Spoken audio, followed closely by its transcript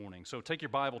morning. So take your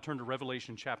Bible, turn to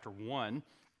Revelation chapter 1.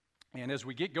 And as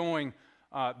we get going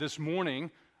this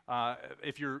morning,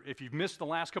 if you've missed the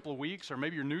last couple of weeks, or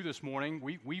maybe you're new this morning,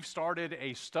 we've started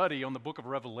a study on the book of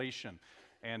Revelation.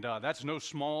 And that's no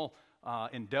small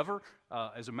endeavor.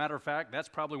 As a matter of fact, that's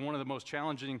probably one of the most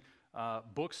challenging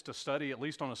books to study, at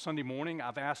least on a Sunday morning.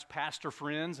 I've asked pastor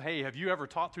friends, hey, have you ever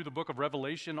taught through the book of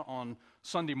Revelation on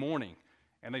Sunday morning?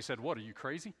 And they said, what, are you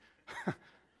crazy?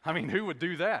 I mean, who would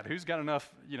do that? Who's got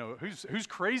enough, who's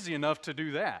crazy enough to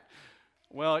do that?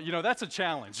 Well, that's a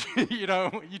challenge. You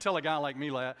tell a guy like me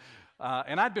that.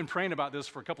 And I'd been praying about this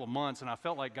for a couple of months, and I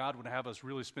felt like God would have us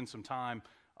really spend some time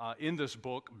in this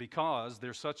book because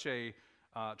there's such a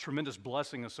tremendous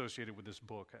blessing associated with this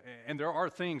book. And there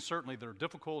are things certainly that are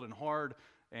difficult and hard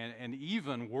and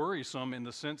even worrisome in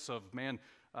the sense of,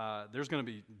 there's going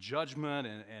to be judgment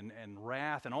and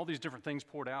wrath and all these different things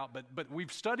poured out. But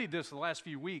we've studied this the last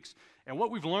few weeks, and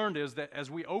what we've learned is that as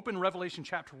we open Revelation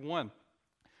chapter 1,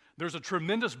 there's a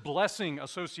tremendous blessing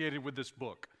associated with this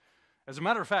book. As a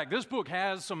matter of fact, this book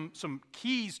has some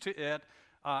keys to it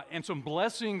and some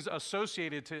blessings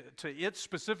associated to it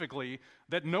specifically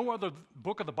that no other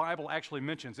book of the Bible actually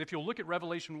mentions. If you'll look at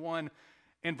Revelation 1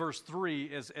 and verse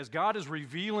 3, as God is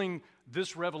revealing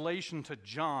this revelation to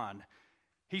John,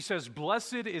 he says,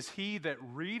 "Blessed is he that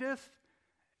readeth,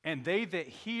 and they that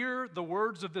hear the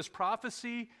words of this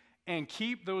prophecy, and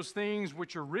keep those things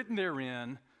which are written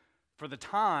therein, for the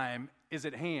time is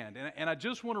at hand." And I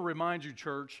just want to remind you,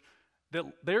 church, that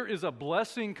there is a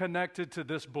blessing connected to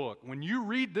this book. When you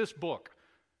read this book,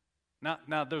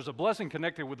 now there's a blessing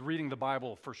connected with reading the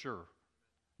Bible for sure,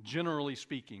 generally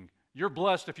speaking. You're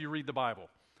blessed if you read the Bible.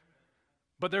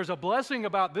 But there's a blessing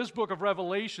about this book of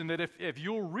Revelation that if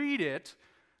you'll read it,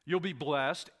 you'll be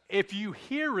blessed. If you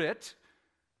hear it,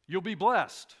 you'll be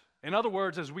blessed. In other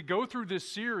words, as we go through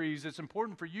this series, it's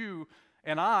important for you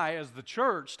and I, as the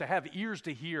church, to have ears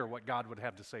to hear what God would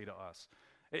have to say to us.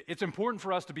 It's important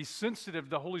for us to be sensitive to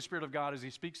the Holy Spirit of God as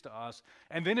He speaks to us.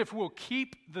 And then if we'll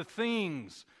keep the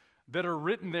things that are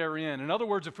written therein, in other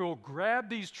words, if we'll grab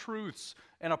these truths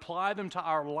and apply them to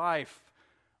our life,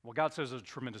 well, God says it's a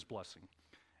tremendous blessing.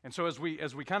 And so as we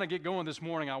kind of get going this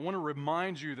morning, I want to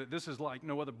remind you that this is like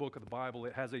no other book of the Bible.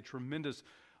 It has a tremendous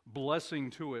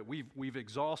blessing to it. We've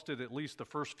exhausted at least the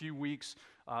first few weeks,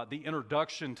 the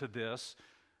introduction to this.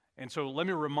 And so let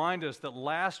me remind us that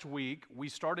last week we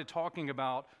started talking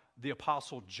about the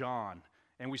Apostle John.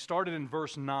 And we started in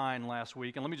verse 9 last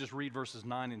week. And let me just read verses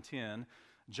 9 and 10.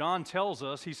 John tells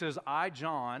us, he says, "I,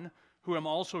 John, who am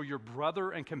also your brother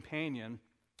and companion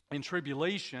in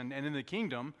tribulation and in the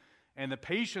kingdom and the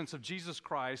patience of Jesus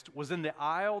Christ, was in the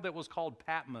isle that was called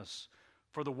Patmos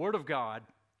for the word of God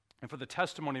and for the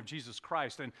testimony of Jesus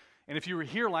Christ." And if you were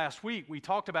here last week, we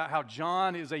talked about how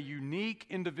John is a unique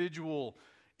individual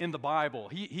in the Bible.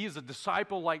 He is a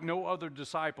disciple like no other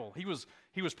disciple. He was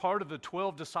part of the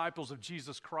 12 disciples of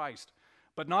Jesus Christ.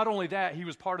 But not only that, he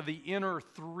was part of the inner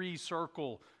three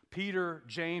circle, Peter,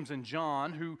 James, and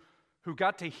John, who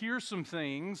got to hear some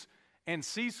things and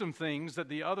see some things that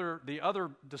the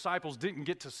other disciples didn't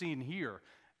get to see and hear.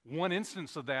 One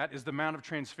instance of that is the Mount of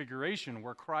Transfiguration,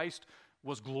 where Christ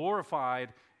was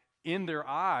glorified in their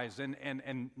eyes.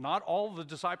 And not all the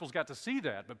disciples got to see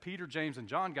that, but Peter, James, and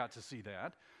John got to see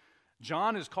that.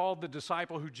 John is called the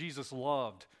disciple who Jesus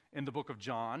loved in the book of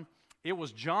John. It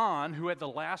was John who at the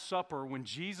Last Supper, when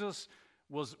Jesus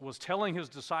was telling his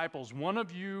disciples, "One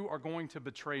of you are going to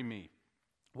betray me,"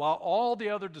 while all the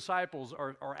other disciples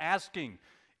are asking,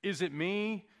 "Is it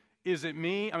me? Is it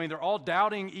me?" I mean, they're all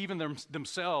doubting even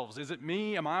themselves. "Is it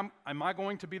me? Am I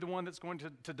going to be the one that's going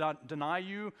to deny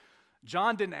you?"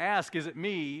 John didn't ask, "Is it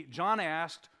me?" John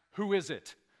asked, "Who is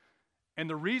it?" And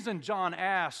the reason John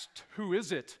asked, "Who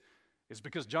is it?" is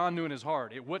because John knew in his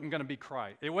heart it wasn't going to be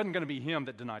Christ. It wasn't going to be him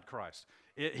that denied Christ.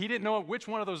 He didn't know which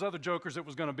one of those other jokers it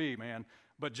was going to be, man.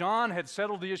 But John had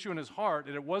settled the issue in his heart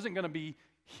that it wasn't going to be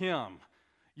him.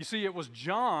 You see, it was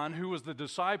John who was the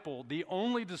disciple, the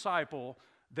only disciple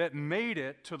that made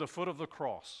it to the foot of the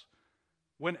cross.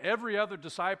 When every other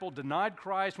disciple denied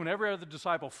Christ, when every other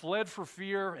disciple fled for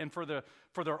fear and for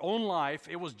their own life,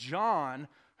 it was John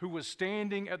who was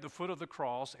standing at the foot of the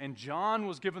cross, and John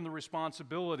was given the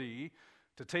responsibility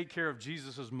to take care of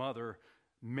Jesus' mother,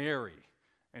 Mary.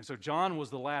 And so John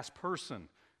was the last person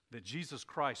that Jesus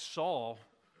Christ saw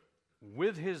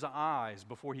with his eyes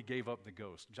before he gave up the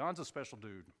ghost. John's a special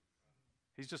dude.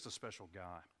 He's just a special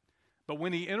guy. But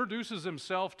when he introduces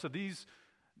himself to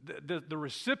the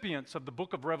recipients of the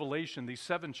book of Revelation, these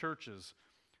 7 churches,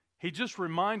 he just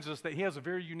reminds us that he has a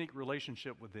very unique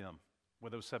relationship with them,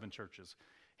 with those 7 churches.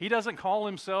 He doesn't call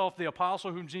himself the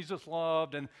apostle whom Jesus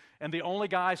loved and the only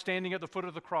guy standing at the foot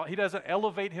of the cross. He doesn't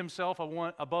elevate himself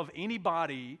above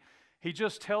anybody. He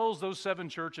just tells those 7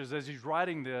 churches as he's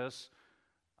writing this,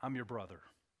 I'm your brother.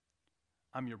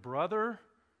 I'm your brother,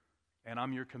 and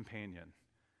I'm your companion.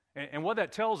 And what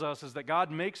that tells us is that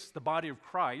God makes the body of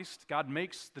Christ, God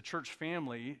makes the church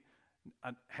family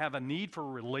have a need for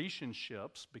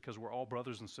relationships because we're all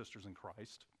brothers and sisters in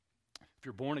Christ. If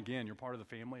you're born again, you're part of the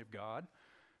family of God.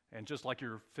 And just like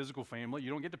your physical family, you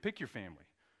don't get to pick your family.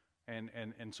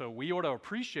 And so we ought to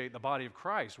appreciate the body of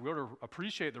Christ. We ought to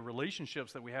appreciate the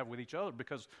relationships that we have with each other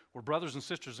because we're brothers and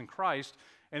sisters in Christ.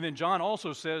 And then John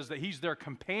also says that he's their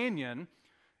companion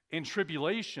in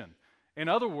tribulation. In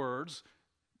other words,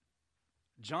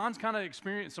 John's kind of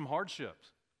experienced some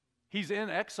hardships. He's in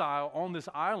exile on this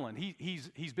island.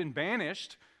 He's been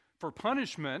banished for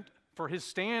punishment for his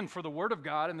stand for the Word of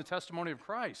God and the testimony of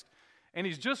Christ. And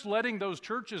he's just letting those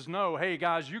churches know, hey,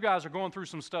 guys, you guys are going through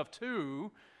some stuff too,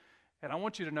 and I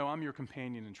want you to know I'm your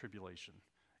companion in tribulation.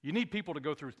 You need people to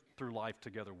go through life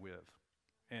together with.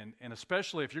 And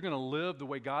especially if you're going to live the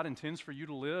way God intends for you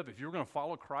to live, if you're going to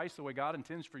follow Christ the way God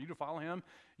intends for you to follow Him,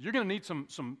 you're going to need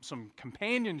some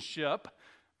companionship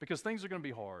because things are going to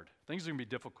be hard. Things are going to be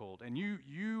difficult. And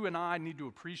you and I need to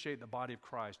appreciate the body of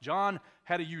Christ. John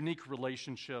had a unique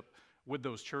relationship with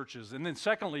those churches. And then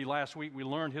secondly, last week we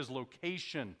learned his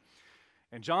location.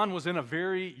 And John was in a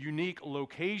very unique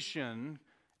location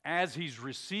as he's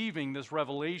receiving this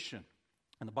revelation.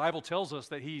 And the Bible tells us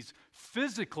that he's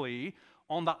physically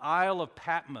on the Isle of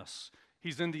Patmos.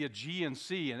 He's in the Aegean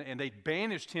Sea, and they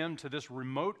banished him to this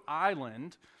remote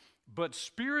island. But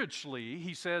spiritually,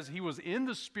 he says he was in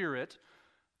the Spirit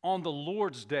on the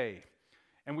Lord's day.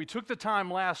 And we took the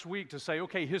time last week to say,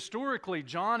 okay, historically,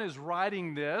 John is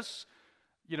writing this,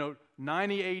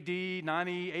 90 AD,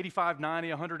 85, 90,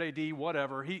 100 AD,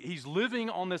 whatever. He's living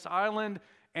on this island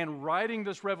and writing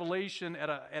this revelation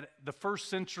at the first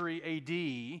century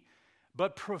AD.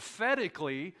 But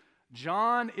prophetically,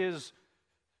 John is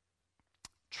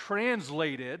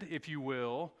translated, if you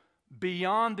will,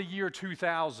 beyond the year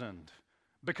 2000.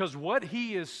 Because what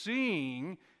he is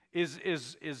seeing is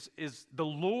the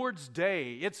Lord's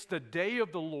day. It's the day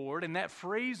of the Lord, and that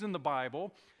phrase in the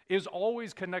Bible is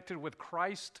always connected with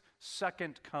Christ's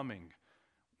second coming.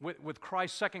 With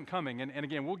Christ's second coming. And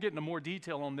again, we'll get into more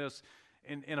detail on this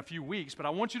in a few weeks, but I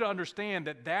want you to understand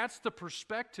that that's the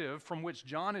perspective from which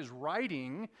John is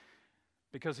writing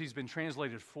because he's been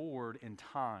translated forward in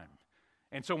time.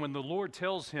 And so when the Lord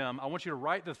tells him, I want you to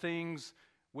write the things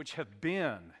which have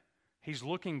been, he's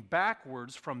looking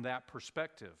backwards from that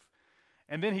perspective.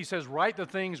 And then he says, write the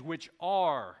things which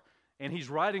are, and he's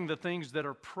writing the things that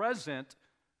are present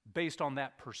based on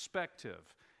that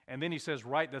perspective. And then he says,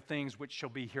 write the things which shall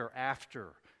be hereafter.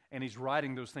 And he's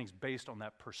writing those things based on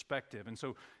that perspective. And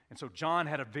so John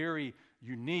had a very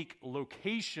unique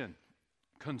location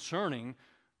concerning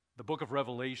the book of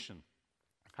Revelation.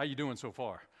 How you doing so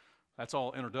far? That's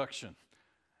all introduction.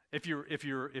 If you're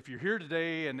here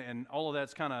today and all of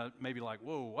that's kind of maybe like,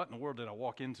 whoa, what in the world did I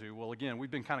walk into? Well, again, we've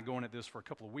been kind of going at this for a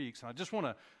couple of weeks, and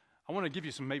I want to give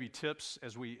you some maybe tips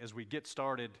as we get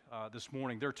started this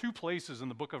morning. There are 2 places in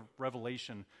the book of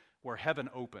Revelation where heaven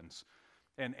opens.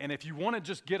 And if you want to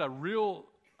just get a real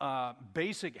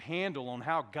basic handle on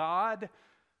how God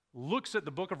looks at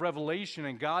the book of Revelation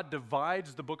and God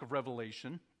divides the book of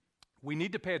Revelation, we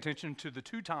need to pay attention to the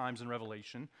 2 times in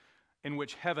Revelation in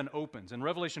which heaven opens. In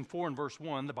Revelation 4 and verse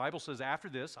 1, the Bible says, after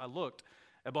this I looked,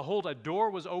 and behold, a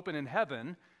door was open in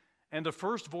heaven, and the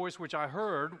first voice which I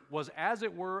heard was as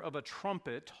it were of a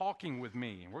trumpet talking with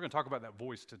me. And we're going to talk about that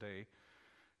voice today.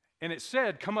 And it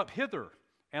said, come up hither,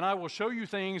 and I will show you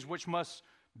things which must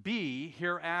be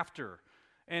hereafter.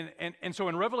 And so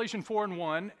in Revelation 4 and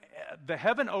 1, the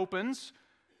heaven opens,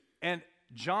 and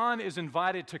John is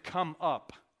invited to come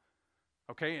up.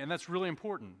 Okay, and that's really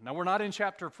important. Now, we're not in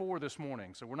chapter 4 this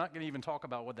morning, so we're not going to even talk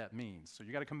about what that means. So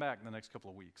you got to come back in the next couple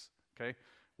of weeks, okay?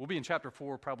 We'll be in chapter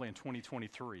 4 probably in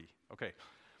 2023, okay?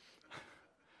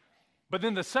 But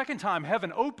then the second time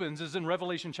heaven opens is in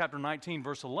Revelation chapter 19,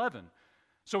 verse 11.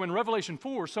 So in Revelation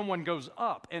 4, someone goes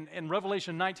up. And in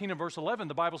Revelation 19 and verse 11,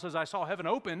 the Bible says, I saw heaven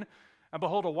open, and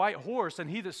behold, a white horse, and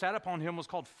he that sat upon him was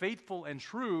called Faithful and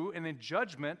True, and in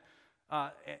judgment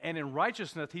and in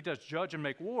righteousness he does judge and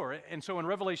make war. And so in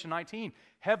Revelation 19,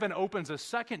 heaven opens a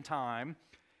second time,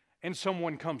 and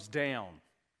someone comes down.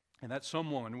 And that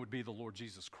someone would be the Lord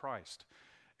Jesus Christ.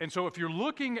 And so if you're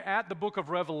looking at the book of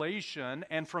Revelation,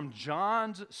 and from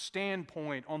John's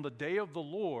standpoint on the day of the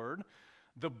Lord,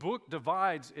 the book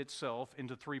divides itself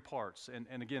into 3 parts.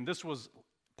 And again, this was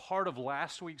part of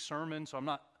last week's sermon, so I'm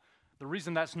not The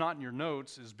reason that's not in your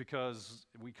notes is because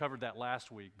we covered that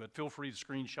last week, but feel free to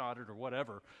screenshot it or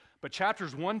whatever. But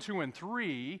chapters 1, 2, and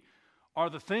 3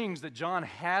 are the things that John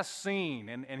has seen,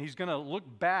 and he's going to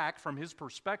look back from his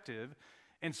perspective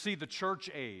and see the church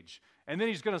age. And then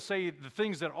he's going to say the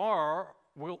things that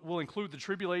will include the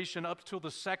tribulation up till the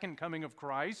second coming of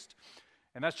Christ,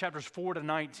 and that's chapters 4 to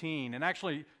 19. And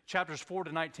actually, chapters 4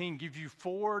 to 19 give you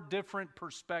 4 different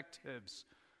perspectives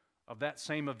of that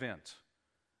same event.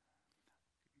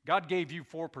 God gave you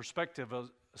 4 perspectives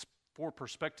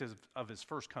of his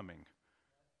first coming.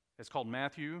 It's called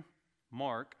Matthew,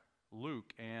 Mark,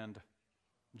 Luke, and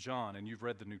John, and you've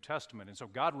read the New Testament. And so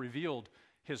God revealed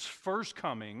his first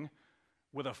coming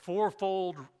with a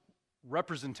 4-fold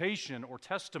representation or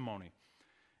testimony.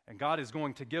 And God is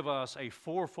going to give us a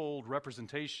 4-fold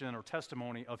representation or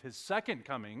testimony of his second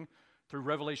coming through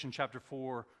Revelation chapter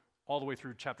 4 all the way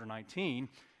through chapter 19.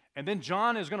 And then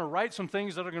John is going to write some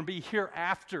things that are going to be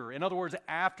hereafter. In other words,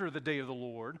 after the day of the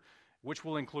Lord, which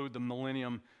will include the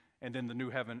millennium and then the new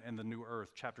heaven and the new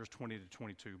earth, chapters 20 to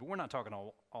 22. But we're not talking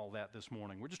all that this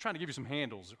morning. We're just trying to give you some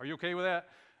handles. Are you okay with that?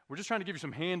 We're just trying to give you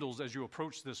some handles as you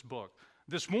approach this book.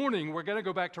 This morning, we're going to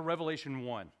go back to Revelation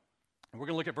 1. And we're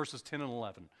going to look at verses 10 and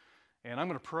 11. And I'm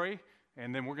going to pray,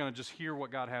 and then we're going to just hear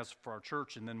what God has for our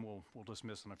church, and then we'll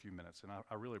dismiss in a few minutes. And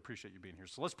I really appreciate you being here.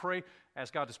 So let's pray,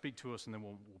 ask God to speak to us, and then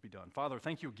we'll be done. Father,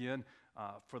 thank you again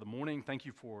for the morning. Thank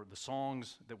you for the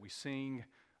songs that we sing.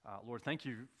 Lord, thank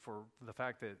you for the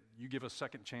fact that you give us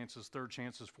second chances, third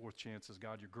chances, fourth chances.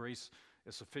 God, your grace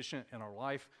is sufficient in our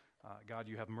life. God,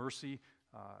 you have mercy,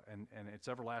 and it's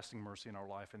everlasting mercy in our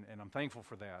life, and I'm thankful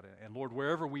for that. And Lord,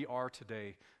 wherever we are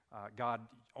today, God,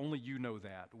 only you know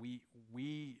that.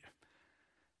 We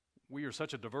are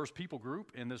such a diverse people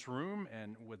group in this room,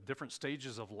 and with different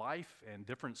stages of life and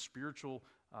different spiritual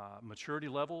maturity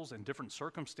levels and different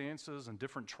circumstances and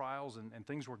different trials and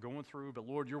things we're going through. But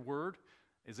Lord, your word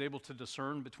is able to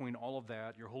discern between all of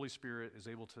that. Your Holy Spirit is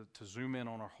able to zoom in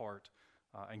on our heart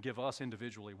and give us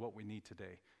individually what we need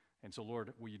today. And so,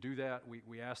 Lord, will you do that?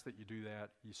 We ask that you do that.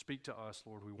 You speak to us,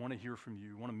 Lord. We want to hear from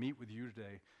you. We want to meet with you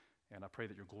today, and I pray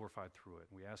that you're glorified through it.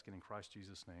 We ask it in Christ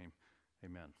Jesus' name.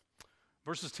 Amen.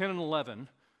 Verses 10 and 11,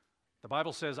 the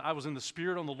Bible says, I was in the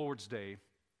Spirit on the Lord's day,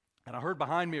 and I heard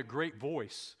behind me a great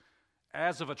voice,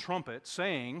 as of a trumpet,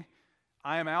 saying,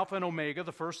 I am Alpha and Omega,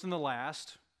 the first and the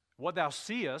last. What thou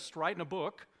seest, write in a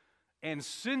book, and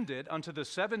send it unto the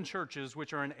 7 churches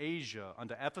which are in Asia,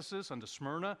 unto Ephesus, unto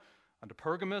Smyrna, unto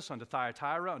Pergamos, unto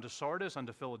Thyatira, unto Sardis,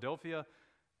 unto Philadelphia,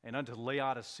 and unto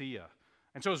Laodicea.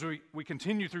 And so as we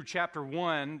continue through chapter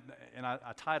 1, and I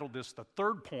titled this the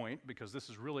third point, because this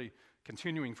is really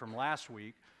continuing from last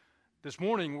week, this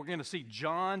morning we're going to see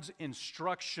John's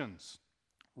instructions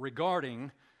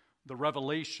regarding the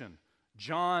revelation.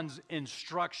 John's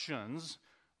instructions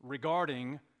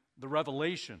regarding the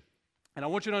revelation. And I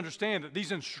want you to understand that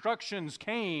these instructions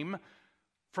came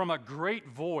from a great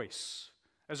voice.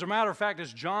 As a matter of fact,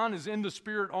 as John is in the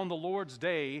Spirit on the Lord's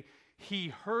day, he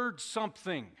heard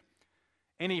something.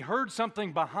 And he heard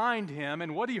something behind him,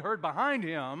 and what he heard behind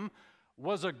him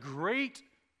was a great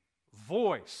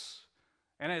voice.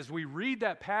 And as we read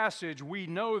that passage, we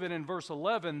know that in verse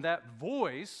 11, that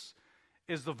voice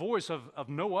is the voice of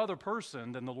no other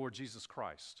person than the Lord Jesus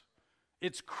Christ.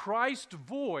 It's Christ's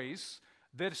voice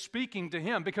that's speaking to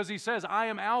him, because he says, I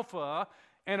am Alpha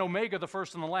and Omega, the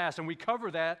first and the last. And we cover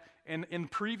that in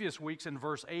previous weeks in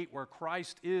verse 8, where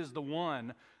Christ is the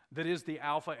one that is the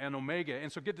Alpha and Omega.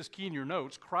 And so get this key in your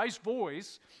notes. Christ's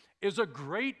voice is a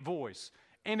great voice,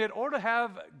 and it ought to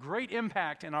have great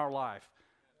impact in our life.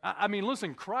 I mean,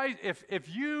 listen, Christ,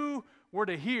 if you were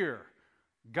to hear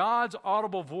God's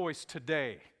audible voice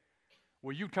today,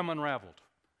 well, you'd come unraveled.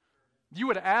 You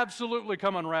would absolutely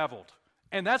come unraveled.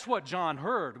 And that's what John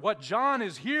heard. What John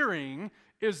is hearing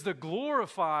is the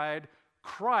glorified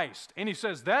Christ. And he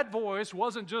says that voice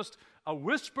wasn't just a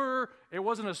whisper, it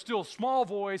wasn't a still small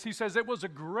voice. He says it was a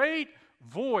great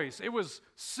voice. It was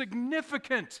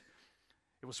significant.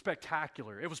 It was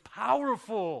spectacular. It was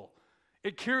powerful.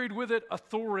 It carried with it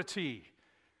authority.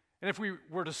 And if we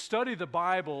were to study the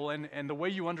Bible, and the way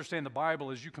you understand the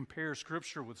Bible is you compare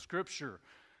Scripture with Scripture.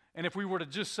 And if we were to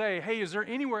just say, hey, is there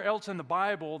anywhere else in the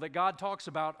Bible that God talks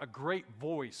about a great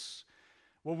voice?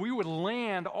 Well, we would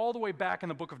land all the way back in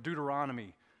the book of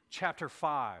Deuteronomy, chapter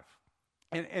 5.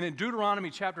 And in Deuteronomy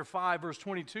chapter 5, verse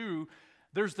 22,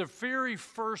 there's the very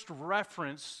first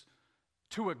reference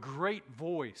to a great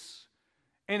voice.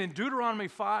 And in Deuteronomy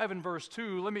 5 and verse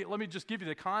 2, let me just give you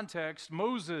the context.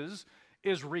 Moses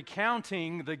is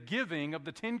recounting the giving of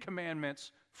the 10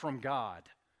 Commandments from God.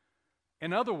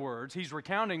 In other words, he's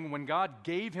recounting when God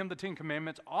gave him the Ten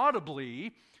Commandments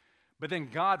audibly, but then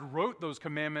God wrote those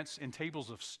commandments in tables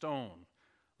of stone.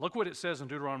 Look what it says in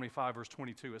Deuteronomy 5, verse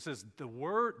 22. It says,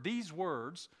 these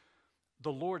words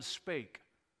the Lord spake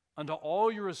unto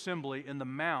all your assembly in the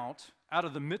mount, out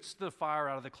of the midst of the fire,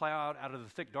 out of the cloud, out of the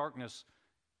thick darkness.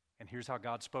 And here's how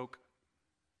God spoke: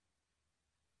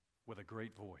 with a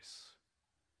great voice.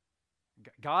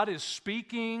 God is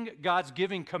speaking, God's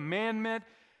giving commandment.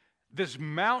 This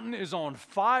mountain is on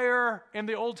fire in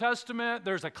the Old Testament.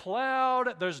 There's a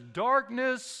cloud, there's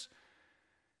darkness.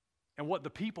 And what the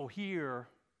people hear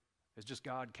is just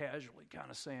God casually kind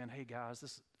of saying, hey guys,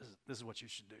 this is what you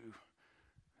should do.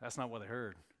 That's not what they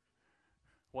heard.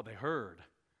 What they heard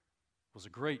was a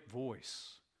great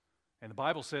voice. And the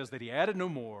Bible says that he added no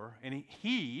more, and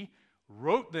he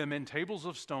wrote them in tables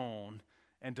of stone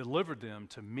and delivered them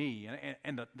to me.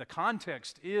 And the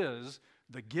context is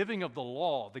the giving of the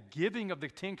law, the giving of the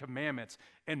Ten Commandments.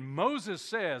 And Moses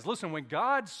says, listen, when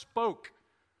God spoke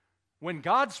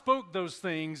those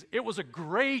things, it was a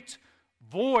great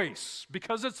voice,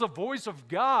 because it's the voice of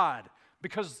God,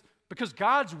 because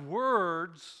God's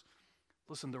words,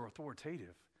 listen, they're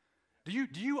authoritative. Do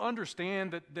you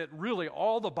understand that really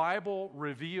all the Bible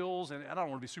reveals, and I don't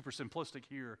want to be super simplistic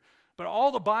here, but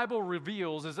all the Bible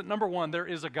reveals is that, number one, there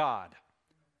is a God.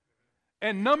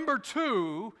 And number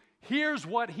two, here's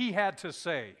what he had to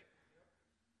say.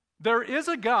 There is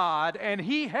a God, and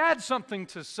he had something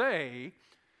to say.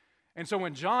 And so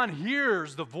when John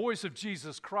hears the voice of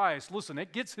Jesus Christ, listen,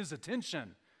 it gets his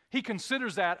attention. He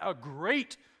considers that a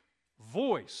great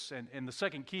voice. And the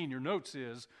second key in your notes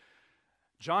is,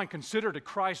 John considered a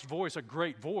Christ voice a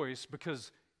great voice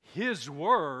because his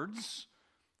words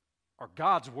are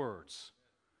God's words.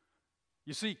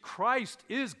 You see, Christ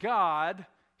is God.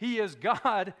 He is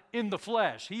God in the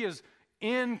flesh. He is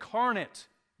incarnate,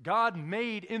 God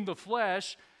made in the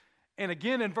flesh. And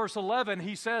again in verse 11,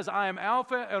 he says, I am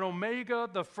Alpha and Omega,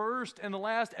 the first and the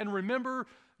last. And remember,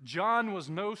 John was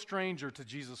no stranger to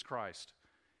Jesus Christ.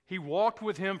 He walked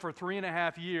with him for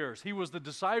 3.5 years. He was the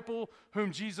disciple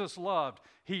whom Jesus loved.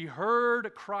 He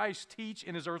heard Christ teach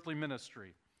in his earthly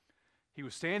ministry. He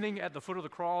was standing at the foot of the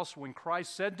cross when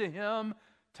Christ said to him,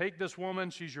 take this woman,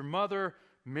 she's your mother.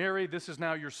 Mary, this is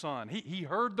now your son. He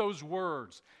heard those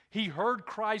words. He heard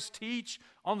Christ teach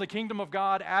on the kingdom of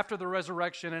God after the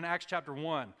resurrection in Acts chapter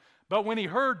 1. But when he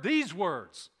heard these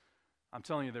words, I'm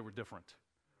telling you, they were different.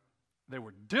 They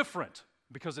were different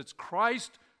because it's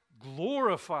Christ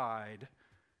glorified,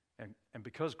 and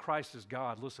because Christ is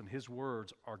God, listen, his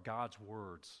words are God's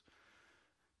words.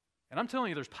 And I'm telling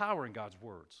you, there's power in God's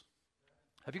words.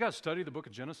 Have you guys studied the book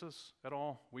of Genesis at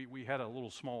all? We had a little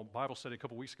small Bible study a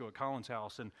couple weeks ago at Colin's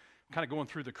house, and kind of going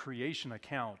through the creation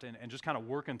account and just kind of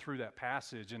working through that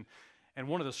passage. And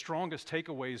one of the strongest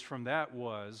takeaways from that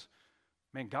was,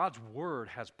 man, God's word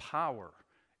has power.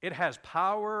 It has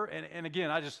power, and again,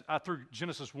 I threw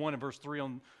Genesis 1 and verse 3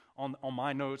 on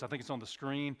my notes. I think it's on the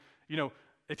screen. You know,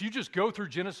 if you just go through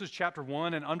Genesis chapter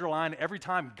 1 and underline every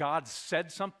time God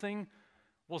said something,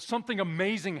 well, something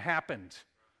amazing happened.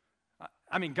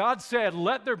 I mean, God said,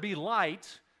 let there be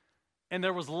light, and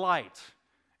there was light.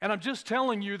 And I'm just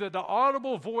telling you that the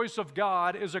audible voice of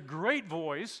God is a great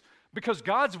voice because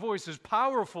God's voice is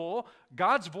powerful.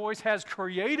 God's voice has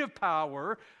creative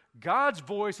power. God's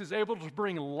voice is able to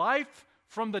bring life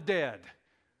from the dead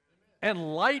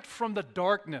and light from the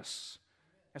darkness.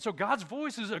 And so God's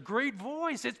voice is a great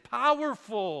voice. It's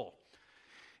powerful.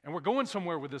 And we're going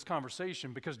somewhere with this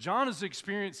conversation because John is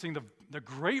experiencing the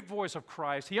great voice of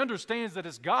Christ. He understands that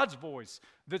it's God's voice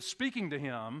that's speaking to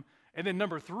him. And then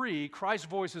number 3, Christ's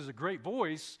voice is a great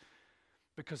voice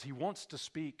because he wants to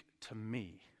speak to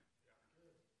me.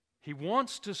 He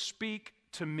wants to speak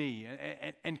to me.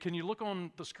 And can you look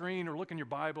on the screen or look in your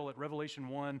Bible at Revelation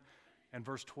 1 and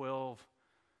verse 12?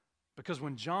 Because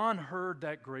when John heard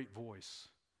that great voice,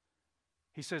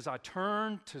 he says, I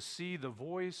turned to see the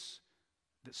voice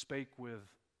that spake with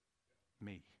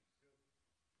me.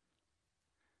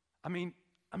 I mean,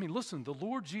 listen, the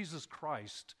Lord Jesus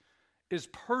Christ is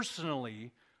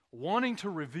personally wanting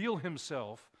to reveal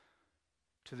himself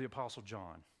to the Apostle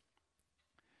John.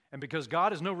 And because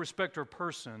God is no respecter of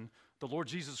person, the Lord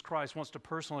Jesus Christ wants to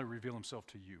personally reveal himself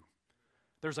to you.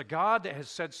 There's a God that has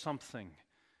said something,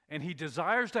 and he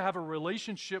desires to have a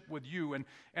relationship with you. And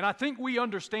I think we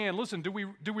understand, listen, do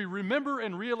we remember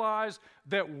and realize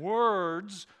that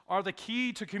words are the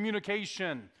key to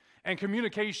communication, and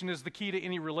communication is the key to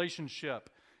any relationship?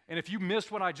 And if you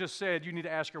missed what I just said, you need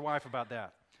to ask your wife about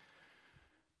that.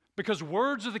 Because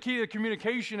words are the key to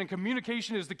communication, and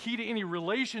communication is the key to any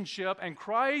relationship, and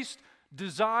Christ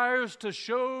desires to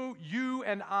show you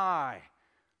and I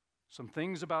some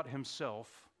things about himself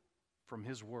from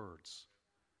his words.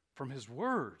 From his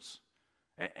words.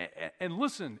 And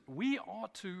listen, we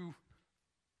ought to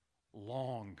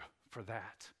long for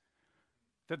that.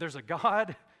 That there's a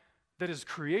God that is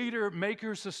creator,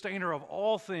 maker, sustainer of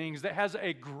all things, that has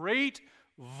a great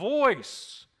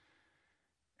voice.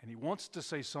 And he wants to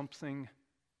say something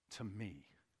to me.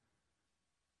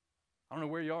 I don't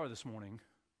know where you are this morning.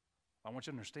 I want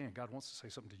you to understand God wants to say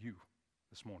something to you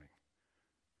this morning.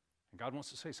 And God wants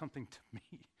to say something to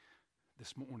me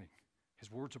this morning.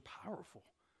 His words are powerful.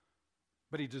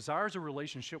 But he desires a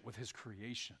relationship with his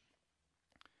creation.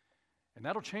 And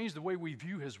that'll change the way we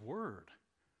view his word.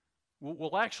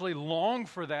 We'll actually long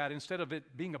for that instead of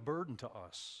it being a burden to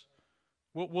us.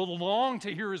 We'll long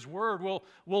to hear his word. We'll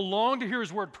long to hear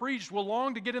his word preached. We'll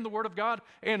long to get in the word of God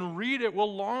and read it.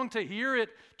 We'll long to hear it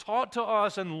taught to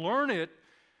us and learn it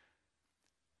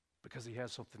because he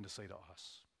has something to say to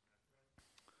us.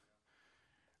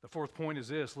 The fourth point is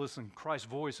this. Listen, Christ's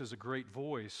voice is a great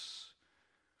voice,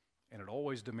 and it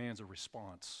always demands a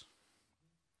response.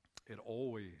 It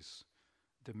always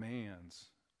demands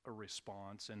a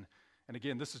response. And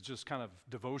again, this is just kind of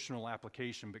devotional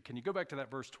application, but can you go back to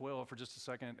that verse 12 for just a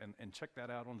second and check that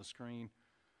out on the screen?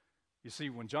 You see,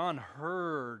 when John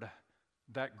heard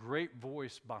that great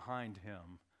voice behind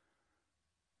him,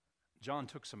 John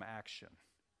took some action.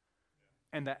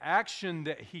 And the action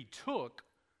that he took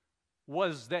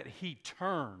was that he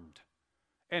turned.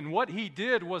 And what he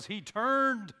did was he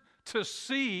turned to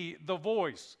see the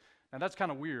voice. Now that's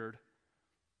kind of weird.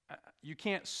 You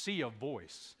can't see a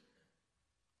voice.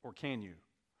 Or can you?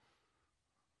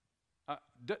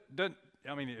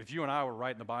 If you and I were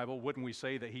writing the Bible, wouldn't we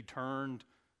say that he turned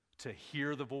to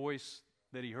hear the voice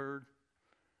that he heard?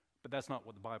 But that's not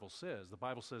what the Bible says. The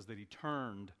Bible says that he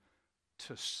turned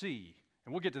to see.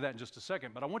 And we'll get to that in just a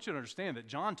second. But I want you to understand that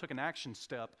John took an action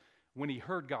step when he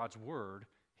heard God's word.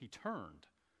 He turned.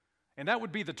 And that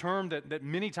would be the term that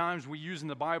many times we use in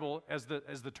the Bible as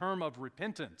the term of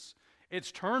repentance.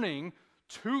 It's turning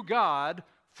to God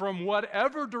from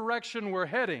whatever direction we're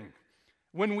heading.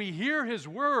 When we hear his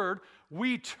word,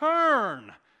 we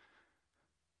turn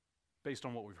based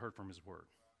on what we've heard from his word.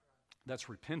 That's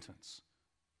repentance.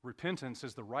 Repentance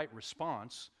is the right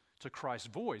response to Christ's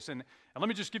voice. And let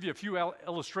me just give you a few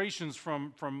illustrations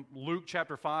from Luke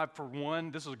chapter 5 for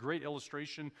one. This is a great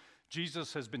illustration.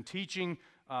 Jesus has been teaching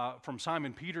from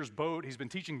Simon Peter's boat. He's been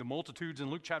teaching the multitudes in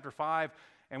Luke chapter 5.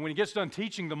 And when he gets done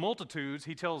teaching the multitudes,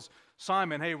 he tells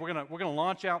Simon, hey, we're gonna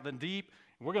launch out the deep.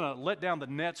 We're going to let down the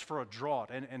nets for a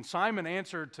draught. And Simon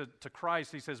answered to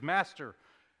Christ. He says, Master,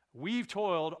 we've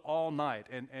toiled all night.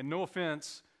 And no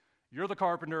offense, you're the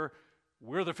carpenter,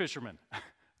 we're the fishermen.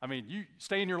 I mean, you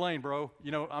stay in your lane, bro.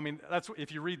 That's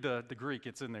if you read the Greek,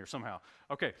 it's in there somehow.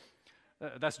 Okay,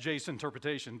 that's Jace's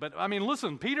interpretation. But,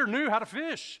 listen, Peter knew how to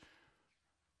fish.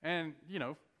 And,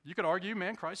 you could argue,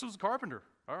 man, Christ was a carpenter.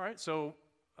 All right, so...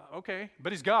 okay,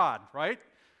 but he's God, right?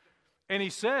 And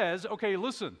he says, okay,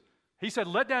 listen. He said,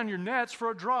 let down your nets for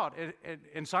a draught.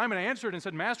 And Simon answered and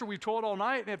said, Master, we've toiled all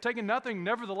night and have taken nothing.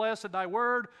 Nevertheless, at thy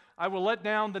word, I will let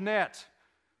down the net.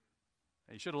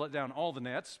 He should have let down all the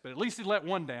nets, but at least he let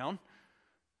one down.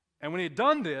 And when he had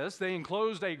done this, they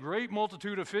enclosed a great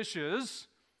multitude of fishes,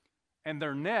 and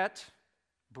their net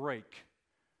brake.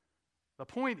 The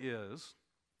point is,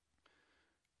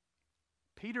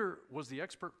 Peter was the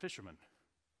expert fisherman.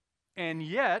 And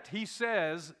yet, he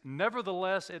says,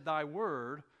 nevertheless, at thy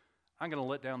word, I'm going to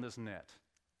let down this net.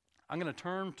 I'm going to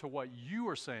turn to what you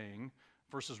are saying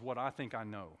versus what I think I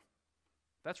know.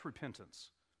 That's repentance.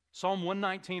 Psalm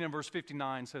 119 and verse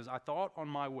 59 says, I thought on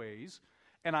my ways,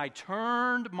 and I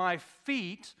turned my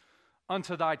feet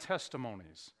unto thy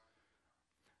testimonies.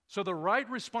 So the right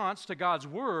response to God's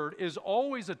word is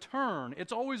always a turn.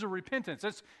 It's always a repentance.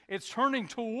 It's turning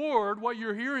toward what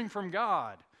you're hearing from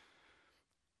God.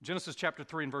 Genesis chapter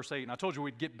 3 and verse 8, and I told you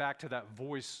we'd get back to that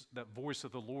voice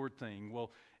of the Lord thing.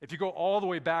 Well, if you go all the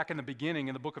way back in the beginning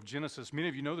in the book of Genesis, many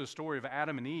of you know the story of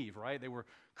Adam and Eve, right? They were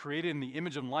created in the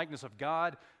image and likeness of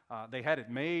God. They had it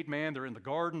made, man. They're in the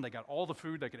garden. They got all the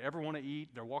food they could ever want to eat.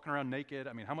 They're walking around naked.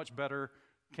 How much better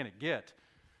can it get?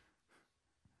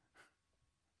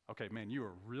 Okay, man, you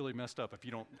are really messed up if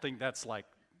you don't think that's like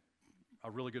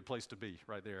a really good place to be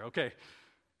right there. Okay,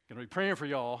 going to be praying for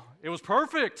y'all. It was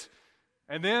perfect.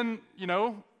 And then,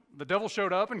 the devil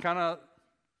showed up and kind of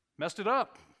messed it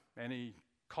up. And he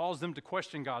caused them to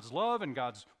question God's love and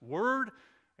God's word.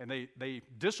 And they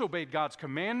disobeyed God's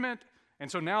commandment. And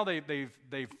so now they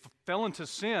fell into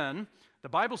sin. The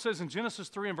Bible says in Genesis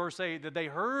 3 and verse 8 that they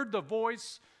heard the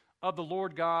voice of the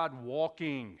Lord God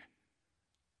walking.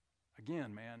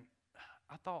 again, man,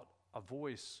 I thought a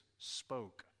voice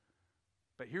spoke.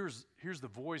 But here's the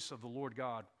voice of the Lord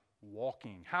God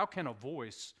walking. How can a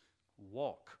voice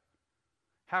walk?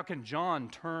 How can John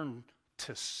turn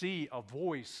to see a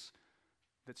voice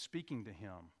that's speaking to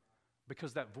him?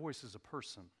 Because that voice is a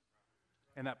person.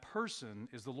 And that person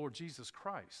is the Lord Jesus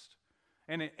Christ.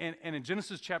 And in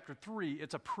Genesis chapter 3,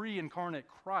 it's a pre-incarnate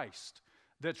Christ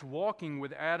that's walking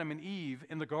with Adam and Eve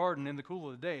in the garden in the cool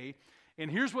of the day. And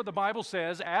here's what the Bible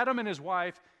says: Adam and his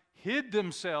wife hid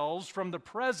themselves from the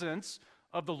presence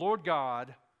of the Lord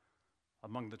God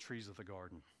among the trees of the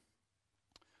garden.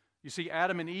 You see,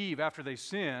 Adam and Eve, after they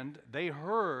sinned, they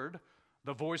heard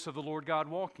the voice of the Lord God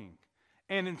walking.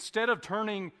 And instead of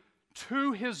turning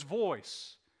to his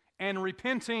voice and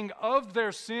repenting of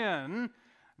their sin,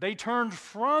 they turned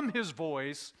from his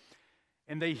voice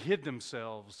and they hid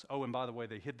themselves. Oh, and by the way,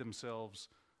 they hid themselves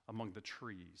among the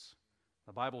trees.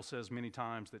 The Bible says many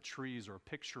times that trees are a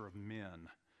picture of men,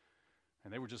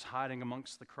 and they were just hiding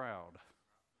amongst the crowd.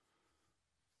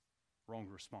 Wrong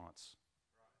response.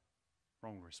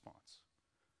 Wrong response.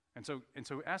 And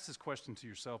so ask this question to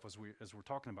yourself as we're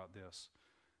talking about this.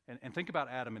 And think about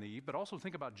Adam and Eve, but also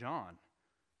think about John.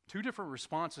 Two different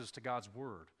responses to God's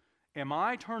word. Am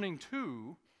I turning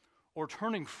to or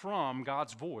turning from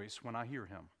God's voice when I hear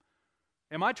him?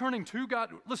 Am I turning to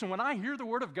God? Listen, when I hear the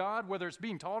word of God, whether it's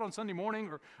being taught on Sunday morning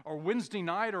or Wednesday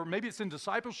night, or maybe it's in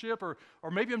discipleship, or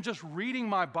maybe I'm just reading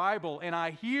my Bible and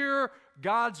I hear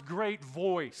God's great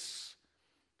voice,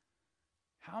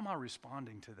 how am I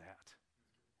responding to that?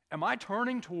 Am I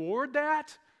turning toward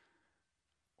that?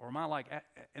 Or am I like,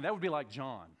 and that would be like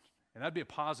John, and that'd be a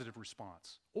positive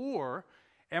response. Or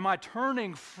am I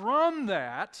turning from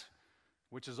that,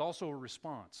 which is also a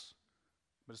response,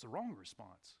 but it's the wrong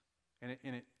response.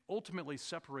 And it ultimately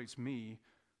separates me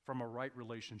from a right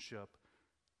relationship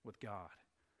with God.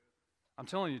 I'm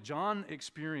telling you, John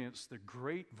experienced the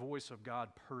great voice of God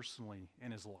personally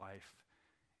in his life,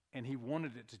 and he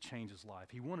wanted it to change his life.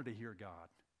 He wanted to hear God.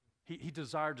 He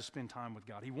desired to spend time with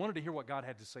God. He wanted to hear what God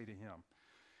had to say to him.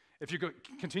 If you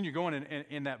continue going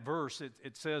in that verse,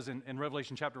 it says in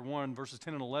Revelation chapter 1, verses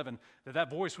 10 and 11,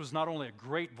 that voice was not only a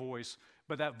great voice,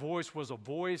 but that voice was a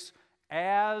voice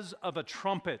as of a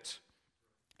trumpet.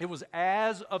 It was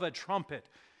as of a trumpet.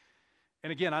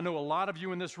 And again, I know a lot of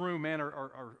you in this room, man,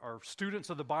 are students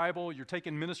of the Bible. You're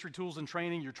taking ministry tools and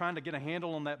training. You're trying to get a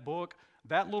handle on that book.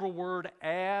 That little word,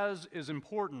 as, is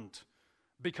important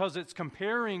because it's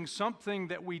comparing something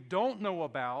that we don't know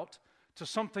about to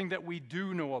something that we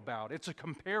do know about. It's a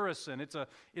comparison. It's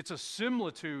a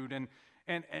similitude.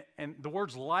 And the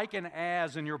words like and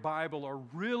as in your Bible are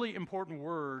really important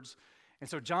words. And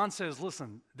so John says,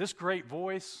 listen, this great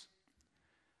voice,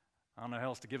 I don't know how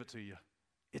else to give it to you.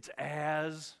 It's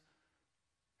as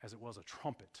it was a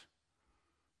trumpet.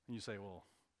 And you say, well,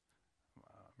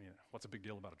 I mean, what's a big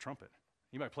deal about a trumpet?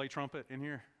 Anybody play trumpet in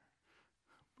here?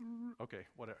 Okay,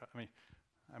 whatever. I mean,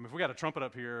 if we got a trumpet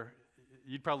up here,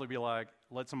 you'd probably be like,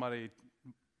 let somebody,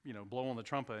 blow on the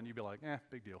trumpet, and you'd be like,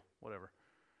 big deal, whatever.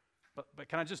 But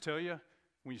can I just tell you,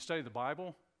 when you study the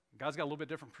Bible, God's got a little bit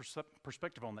different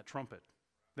perspective on that trumpet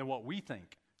than what we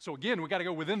think. So again, we got to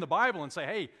go within the Bible and say,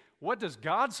 hey, what does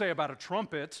God say about a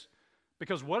trumpet?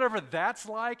 Because whatever that's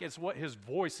like, it's what his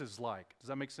voice is like. Does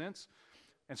that make sense?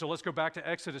 And so let's go back to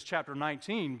Exodus chapter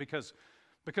 19, because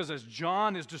as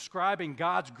John is describing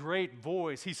God's great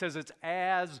voice, he says it's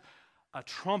as a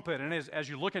trumpet. And as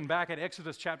you're looking back at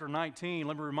Exodus chapter 19,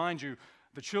 let me remind you,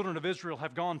 the children of Israel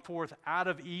have gone forth out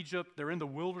of Egypt. They're in the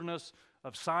wilderness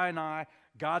of Sinai.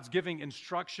 God's giving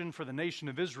instruction for the nation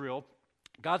of Israel.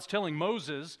 God's telling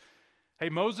Moses, hey,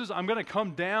 Moses, I'm going to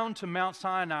come down to Mount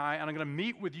Sinai, and I'm going to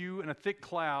meet with you in a thick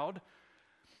cloud,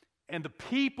 and the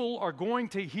people are going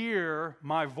to hear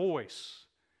my voice.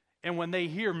 And when they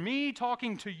hear me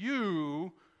talking to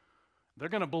you, they're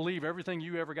going to believe everything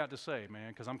you ever got to say,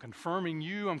 man, because I'm confirming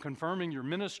you, I'm confirming your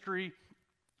ministry,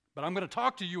 but I'm going to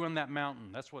talk to you on that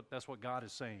mountain. That's what God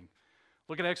is saying.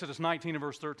 Look at Exodus 19 and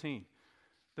verse 13.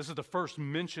 This is the first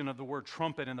mention of the word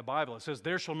trumpet in the Bible. It says,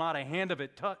 there shall not a hand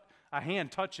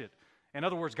touch it. In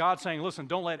other words, God's saying, listen,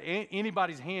 don't let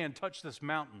anybody's hand touch this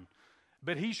mountain.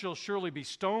 But he shall surely be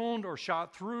stoned or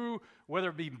shot through, whether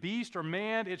it be beast or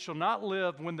man, it shall not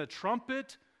live. When the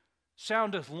trumpet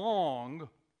soundeth long,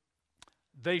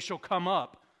 they shall come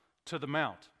up to the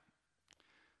mount.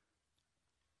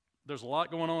 There's a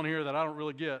lot going on here that I don't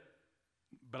really get,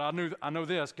 but I know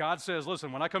this. God says,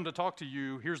 listen, when I come to talk to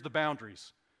you, here's the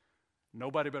boundaries.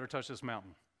 Nobody better touch this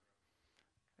mountain.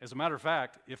 As a matter of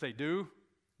fact, if they do,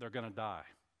 they're going to die.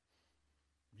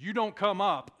 You don't come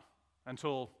up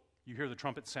until you hear the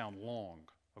trumpet sound long,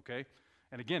 okay?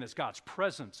 And again, it's God's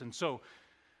presence. And so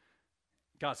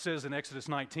God says in Exodus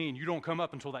 19, you don't come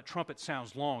up until that trumpet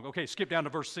sounds long. Okay, skip down to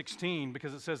verse 16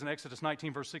 because it says in Exodus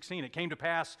 19, verse 16, it came to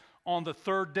pass on the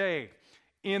third day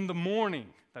in the morning,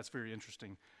 that's very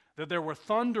interesting, that there were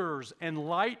thunders and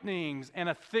lightnings and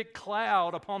a thick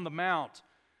cloud upon the mount,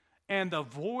 and the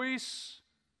voice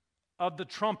of the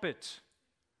trumpet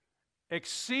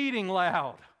exceeding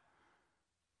loud.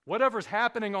 Whatever's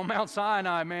happening on Mount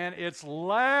Sinai, man, it's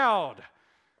loud.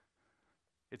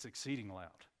 It's exceeding loud.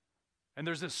 And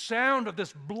there's this sound of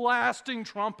this blasting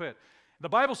trumpet. The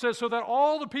Bible says so that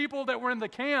all the people that were in the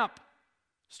camp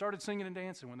started singing and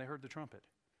dancing when they heard the trumpet.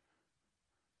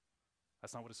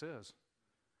 That's not what it says.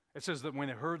 It says that when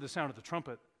they heard the sound of the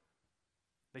trumpet,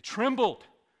 they trembled.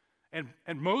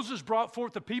 And Moses brought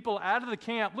forth the people out of the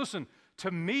camp, listen,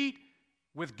 to meet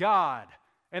with God.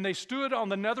 And they stood on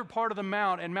the nether part of the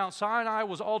mount, and Mount Sinai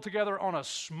was altogether on a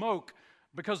smoke,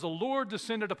 because the Lord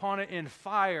descended upon it in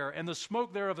fire, and the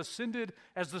smoke thereof ascended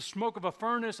as the smoke of a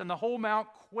furnace, and the whole mount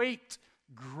quaked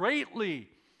greatly.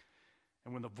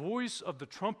 And when the voice of the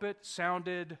trumpet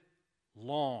sounded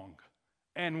long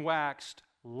and waxed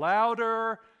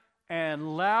louder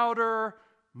and louder,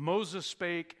 Moses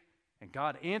spake, and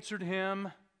God answered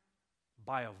him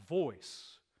by a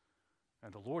voice.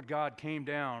 And the Lord God came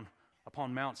down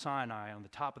upon Mount Sinai on the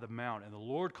top of the mount, and the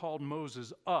Lord called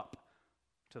Moses up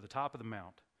to the top of the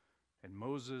mount, and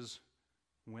Moses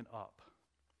went up.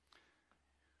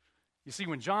 You see,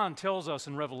 when John tells us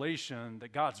in Revelation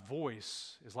that God's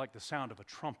voice is like the sound of a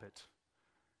trumpet,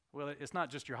 well, it's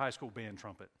not just your high school band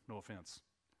trumpet, no offense.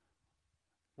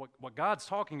 What God's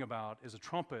talking about is a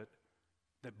trumpet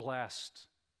that blasts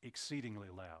exceedingly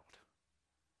loud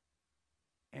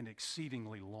and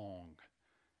exceedingly long.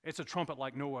 It's a trumpet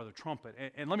like no other trumpet.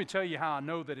 And let me tell you how I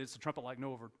know that it's a trumpet like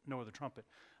no other trumpet.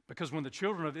 Because when the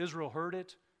children of Israel heard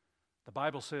it, the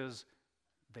Bible says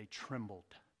they trembled.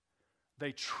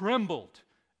 They trembled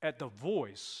at the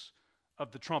voice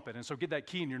of the trumpet. And so get that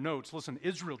key in your notes. Listen,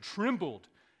 Israel trembled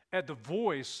at the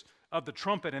voice of the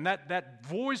trumpet. And that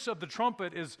voice of the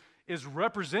trumpet is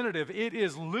representative. It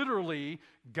is literally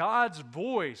God's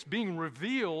voice being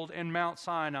revealed in Mount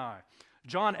Sinai.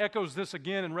 John echoes this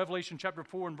again in Revelation chapter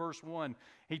 4 and verse 1.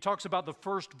 He talks about the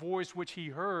first voice which he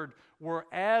heard were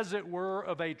as it were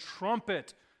of a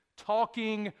trumpet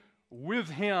talking with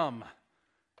him.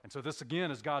 And so this again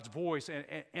is God's voice.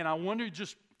 And I want to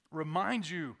just remind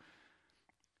you,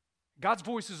 God's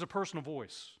voice is a personal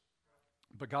voice,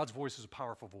 but God's voice is a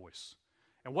powerful voice.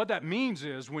 And what that means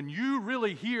is when you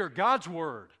really hear God's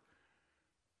word,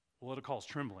 well, it'll cause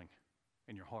trembling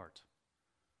in your heart.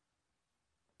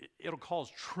 It'll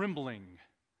cause trembling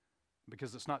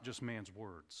because it's not just man's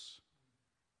words.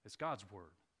 It's God's word.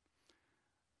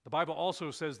 The Bible also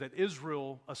says that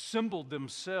Israel assembled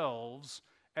themselves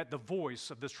at the voice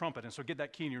of this trumpet. And so get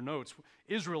that key in your notes.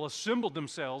 Israel assembled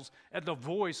themselves at the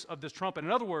voice of this trumpet.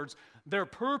 In other words, their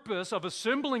purpose of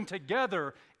assembling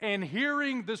together and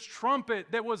hearing this trumpet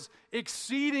that was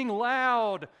exceeding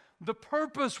loud, the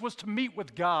purpose was to meet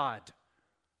with God.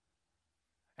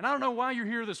 And I don't know why you're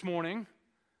here this morning,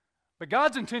 but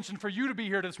God's intention for you to be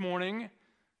here this morning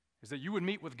is that you would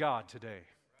meet with God today.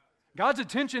 God's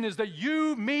intention is that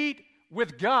you meet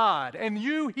with God and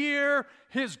you hear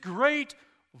His great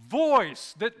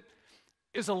voice that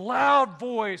is a loud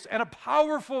voice and a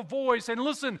powerful voice. And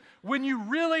listen, when you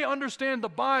really understand the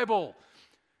Bible,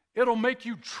 it'll make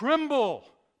you tremble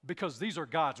because these are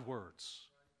God's words.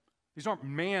 These aren't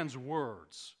man's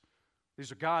words.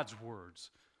 These are God's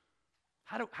words.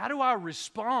 How do I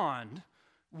respond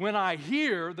when I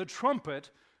hear the trumpet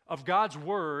of God's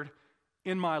word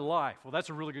in my life? Well, that's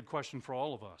a really good question for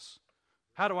all of us.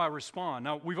 How do I respond?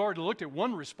 Now, we've already looked at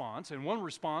one response, and one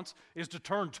response is to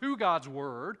turn to God's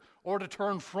word or to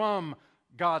turn from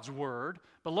God's word.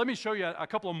 But let me show you a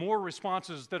couple of more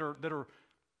responses that are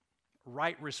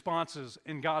right responses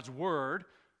in God's word.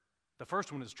 The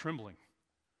first one is trembling.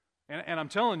 And I'm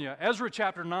telling you, Ezra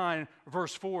chapter 9,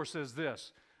 verse 4 says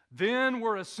this, "Then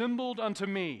were assembled unto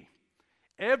me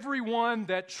everyone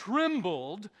that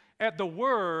trembled at the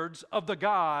words of the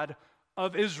God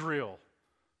of Israel."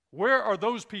 Where are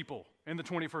those people in the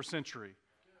 21st century?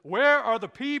 Where are the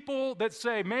people that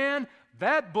say, man,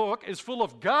 that book is full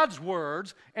of God's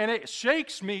words and it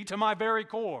shakes me to my very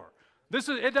core?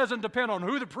 It doesn't depend on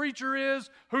who the preacher is,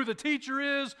 who the teacher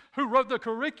is, who wrote the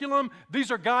curriculum.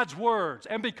 These are God's words.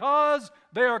 And because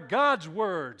they are God's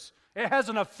words, it has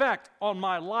an effect on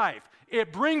my life.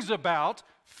 It brings about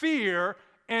fear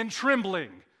and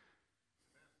trembling.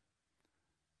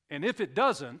 And if it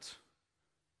doesn't,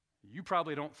 you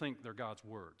probably don't think they're God's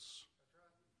words.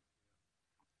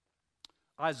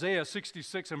 Isaiah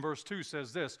 66 and verse 2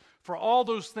 says this, "For all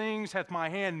those things hath my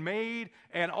hand made,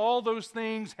 and all those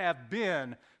things have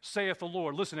been, saith the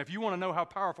Lord." Listen, if you want to know how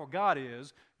powerful God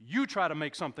is, you try to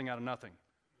make something out of nothing.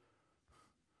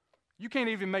 You can't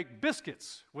even make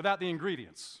biscuits without the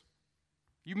ingredients.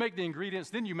 You make the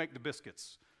ingredients, then you make the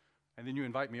biscuits. And then you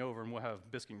invite me over and we'll have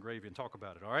biscuit and gravy and talk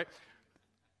about it, all right?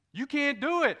 You can't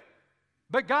do it,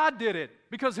 but God did it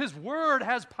because His Word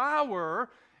has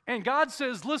power. And God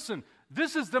says, listen,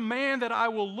 this is the man that I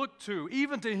will look to,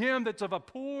 even to him that's of a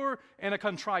poor and a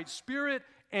contrite spirit,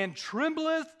 and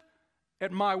trembleth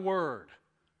at my word.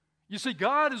 You see,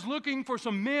 God is looking for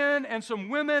some men and some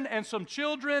women and some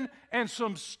children and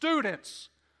some students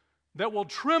that will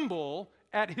tremble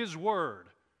at His word,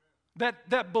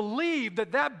 that believe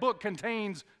that that book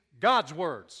contains God's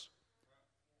words.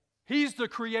 He's the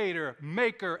creator,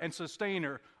 maker, and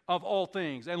sustainer of all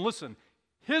things. And listen,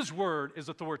 His word is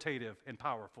authoritative and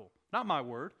powerful. Not my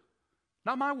word.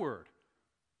 Not my word.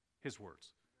 His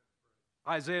words.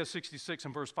 Isaiah 66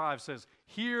 and verse 5 says,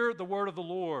 "Hear the word of the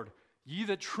Lord, ye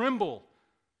that tremble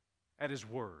at His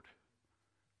word."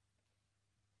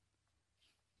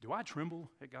 Do I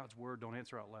tremble at God's word? Don't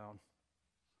answer out loud.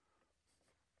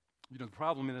 You know, the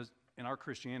problem is in our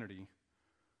Christianity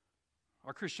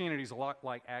is a lot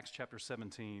like Acts chapter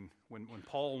 17, when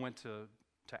Paul went to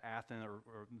Athens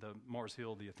or the Mars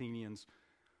Hill, the Athenians.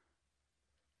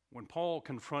 When Paul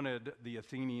confronted the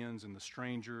Athenians and the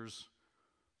strangers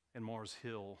in Mars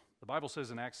Hill, the Bible says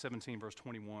in Acts 17, verse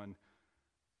 21,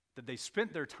 that they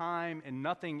spent their time in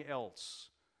nothing else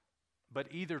but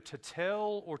either to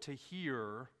tell or to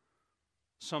hear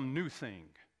some new thing.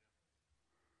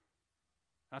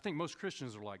 I think most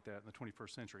Christians are like that in the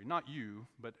 21st century. Not you,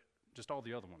 but just all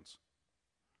the other ones.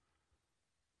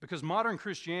 Because modern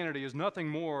Christianity is nothing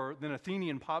more than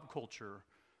Athenian pop culture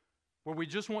where we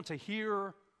just want to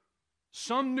hear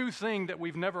some new thing that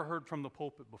we've never heard from the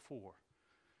pulpit before.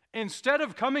 Instead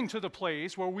of coming to the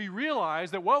place where we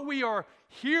realize that what we are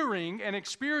hearing and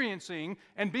experiencing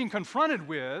and being confronted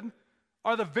with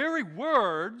are the very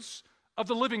words of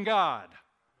the living God.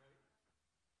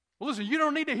 Well, listen, you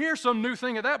don't need to hear some new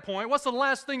thing at that point. What's the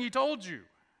last thing He told you?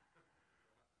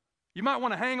 You might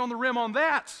want to hang on the rim on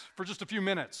that for just a few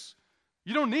minutes.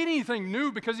 You don't need anything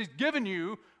new because He's given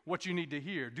you what you need to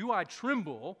hear. Do I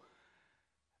tremble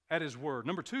at His word?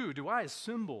 Number 2, do I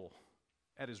assemble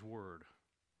at His word?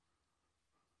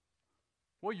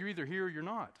 Well, you're either here or you're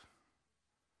not.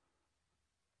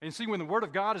 And see, when the Word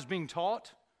of God is being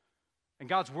taught and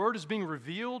God's Word is being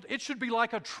revealed, it should be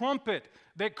like a trumpet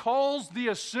that calls the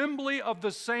assembly of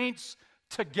the saints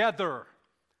together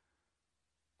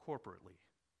corporately.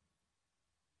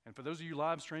 And for those of you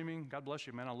live streaming, God bless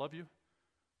you, man, I love you.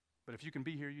 But if you can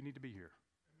be here, you need to be here.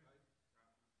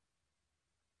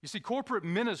 You see, corporate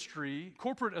ministry,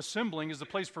 corporate assembling is the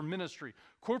place for ministry.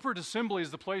 Corporate assembly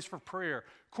is the place for prayer.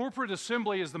 Corporate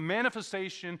assembly is the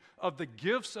manifestation of the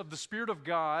gifts of the Spirit of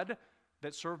God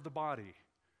that serve the body.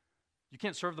 You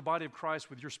can't serve the body of Christ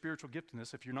with your spiritual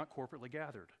giftedness if you're not corporately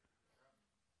gathered.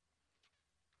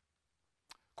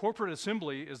 Corporate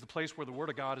assembly is the place where the Word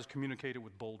of God is communicated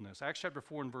with boldness. Acts chapter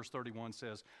 4 and verse 31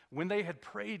 says, "When they had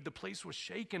prayed, the place was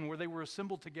shaken where they were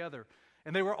assembled together.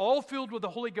 And they were all filled with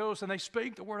the Holy Ghost, and they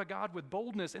spake the Word of God with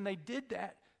boldness." And they did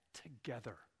that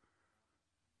together.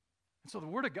 And so the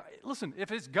Word of God, listen,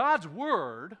 if it's God's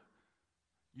Word,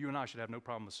 you and I should have no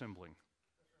problem assembling.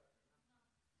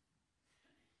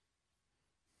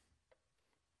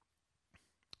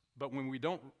 But when we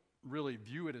don't really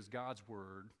view it as God's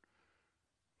Word,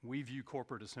 we view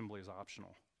corporate assembly as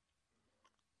optional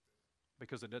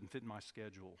because it doesn't fit my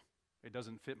schedule. It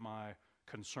doesn't fit my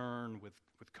concern with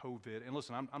COVID. And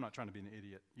listen, I'm not trying to be an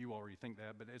idiot. You already think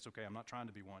that, but it's okay. I'm not trying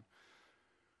to be one.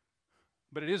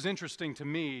 But it is interesting to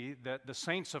me that the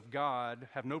saints of God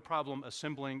have no problem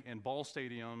assembling in ball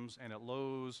stadiums and at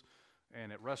Lowe's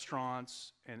and at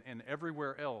restaurants and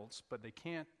everywhere else, but they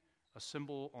can't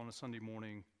assemble on a Sunday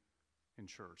morning in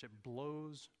church. It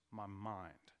blows my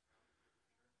mind.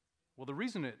 Well, the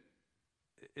reason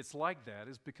it's like that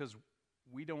is because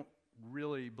we don't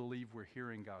really believe we're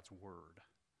hearing God's Word.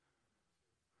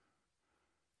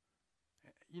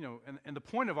 You know, and the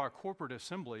point of our corporate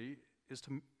assembly is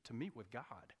to meet with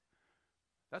God.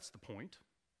 That's the point.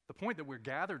 The point that we're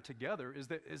gathered together is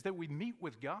that we meet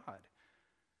with God.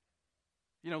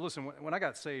 You know, listen, when I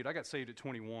got saved at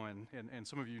 21, and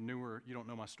some of you newer, you don't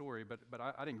know my story, but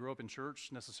I didn't grow up in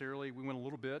church necessarily. We went a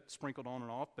little bit, sprinkled on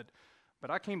and off, but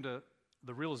I came to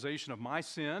the realization of my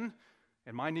sin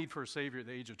and my need for a Savior at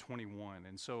the age of 21.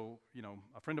 And so, you know,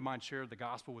 a friend of mine shared the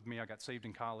gospel with me. I got saved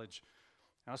in college,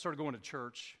 and I started going to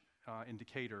church in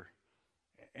Decatur.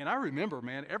 And I remember,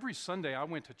 man, every Sunday I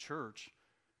went to church,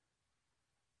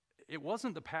 it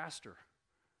wasn't the pastor.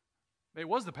 It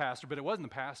was the pastor, but it wasn't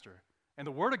the pastor. And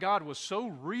the Word of God was so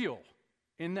real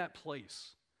in that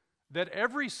place that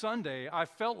every Sunday I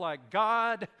felt like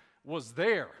God was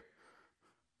there.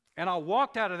 And I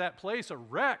walked out of that place a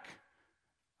wreck.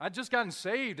 I'd just gotten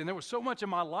saved, and there was so much in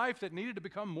my life that needed to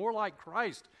become more like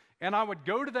Christ. And I would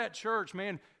go to that church,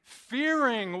 man,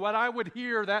 fearing what I would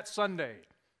hear that Sunday,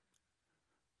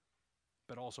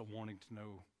 but also wanting to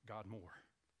know God more.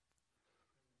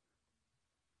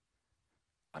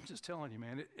 I'm just telling you,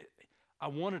 man, I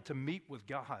wanted to meet with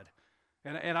God.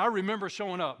 And I remember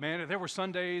showing up, man. There were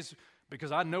Sundays,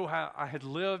 because I know how I had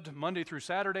lived Monday through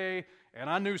Saturday, and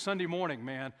I knew Sunday morning,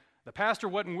 man, the pastor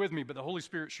wasn't with me, but the Holy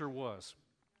Spirit sure was.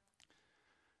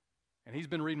 And he's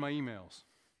been reading my emails.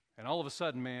 And all of a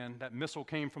sudden, man, that missile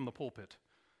came from the pulpit,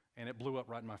 and it blew up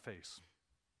right in my face.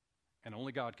 And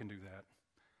only God can do that.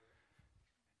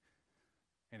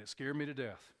 And it scared me to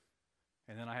death.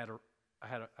 And then I had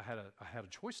a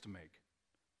choice to make.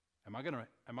 Am I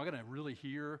gonna really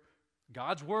hear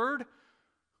God's word,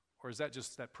 or is that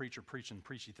just that preacher preaching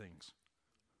preachy things?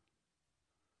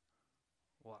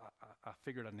 Well, I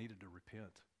figured I needed to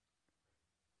repent.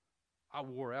 I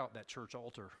wore out that church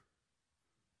altar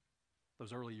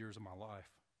those early years of my life,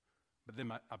 but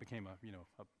then I became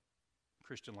a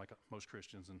Christian like most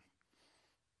Christians, and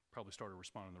probably started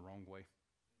responding the wrong way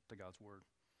to God's word.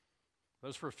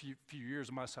 Those for a few years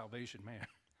of my salvation, man.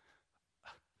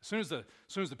 As soon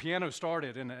as the piano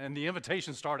started and the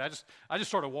invitation started, I just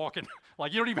started walking.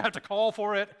 Like, you don't even have to call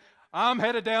for it. I'm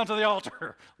headed down to the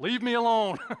altar. Leave me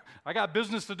alone. I got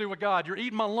business to do with God. You're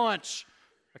eating my lunch.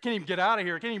 I can't even get out of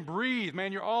here. I can't even breathe,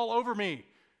 man. You're all over me.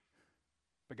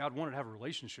 But God wanted to have a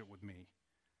relationship with me.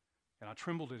 And I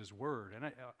trembled at His word. And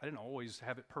I didn't always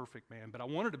have it perfect, man. But I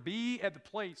wanted to be at the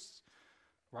place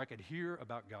where I could hear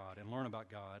about God and learn about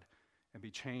God and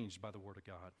be changed by the word of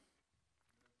God.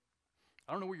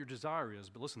 I don't know what your desire is,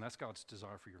 but listen, that's God's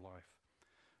desire for your life.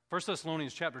 1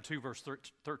 Thessalonians chapter 2, verse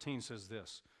 13 says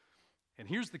this, and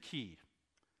here's the key.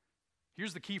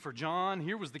 Here's the key for John.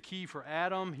 Here was the key for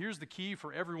Adam. Here's the key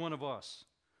for every one of us.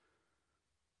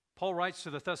 Paul writes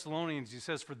to the Thessalonians, he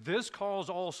says, "For this cause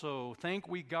also thank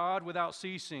we God without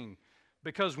ceasing,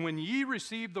 because when ye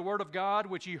received the word of God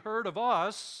which ye heard of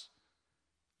us,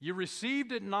 ye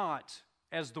received it not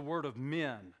as the word of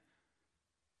men."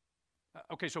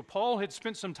 Okay, so Paul had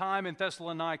spent some time in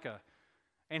Thessalonica,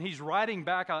 and he's writing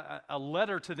back a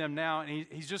letter to them now, and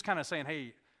he's just kind of saying,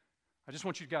 hey, I just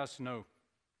want you guys to know,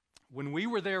 when we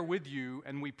were there with you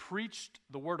and we preached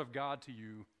the word of God to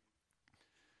you,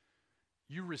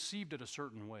 you received it a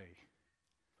certain way.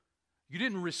 You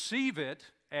didn't receive it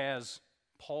as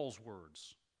Paul's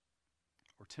words,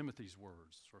 or Timothy's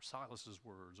words, or Silas's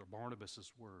words, or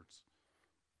Barnabas's words.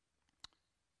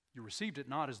 You received it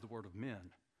not as the word of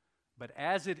men, but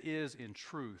as it is in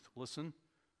truth, listen,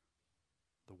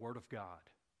 the word of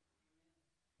God,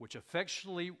 which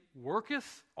effectually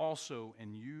worketh also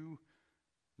in you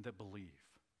that believe.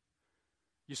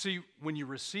 You see, when you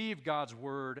receive God's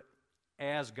word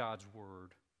as God's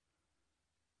word,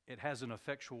 it has an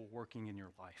effectual working in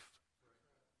your life.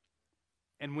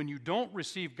 And when you don't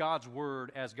receive God's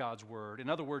word as God's word, in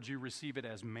other words, you receive it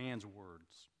as man's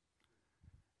words,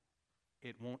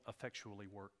 it won't effectually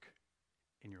work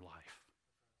in your life.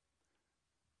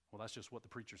 Well, that's just what the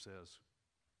preacher says.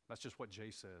 That's just what Jay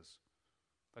says.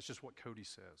 That's just what Cody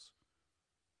says.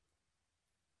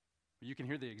 You can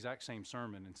hear the exact same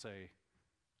sermon and say,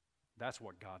 that's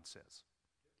what God says.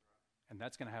 And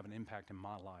that's going to have an impact in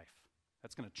my life.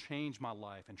 That's going to change my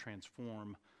life and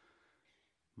transform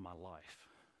my life.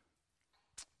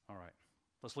 All right,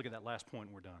 let's look at that last point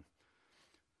and we're done.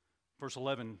 Verse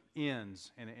 11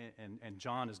 ends, and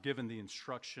John is given the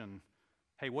instruction,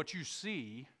 hey, what you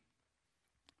see,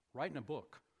 write in a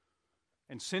book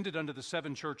and send it unto the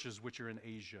 7 churches which are in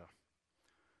Asia.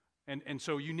 And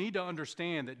so you need to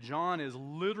understand that John is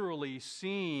literally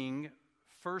seeing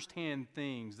firsthand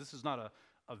things. This is not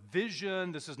a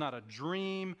vision. This is not a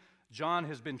dream. John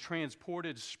has been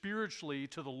transported spiritually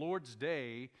to the Lord's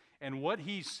day, and what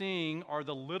he's seeing are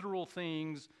the literal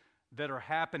things that are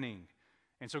happening.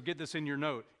 And so get this in your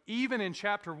note. Even in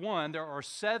chapter 1, there are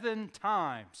 7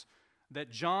 times that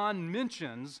John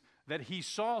mentions that he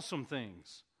saw some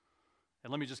things.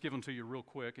 And let me just give them to you real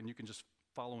quick, and you can just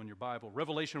follow in your Bible.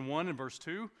 Revelation 1 and verse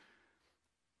 2,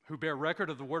 who bear record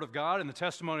of the word of God and the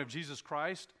testimony of Jesus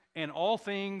Christ, and all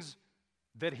things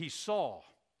that he saw.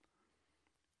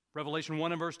 Revelation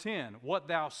 1 and verse 10, what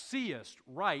thou seest,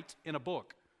 write in a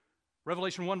book.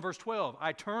 Revelation 1 verse 12,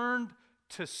 I turned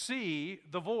to see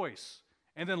the voice.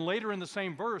 And then later in the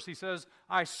same verse, he says,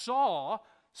 I saw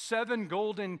 7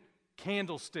 golden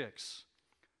candlesticks.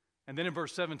 And then in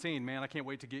verse 17, man, I can't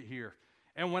wait to get here.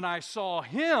 And when I saw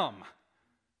him,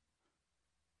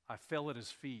 I fell at his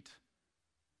feet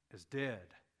as dead.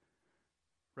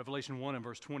 Revelation 1 and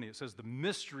verse 20, it says, the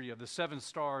mystery of the 7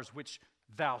 stars which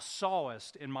thou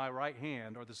sawest in my right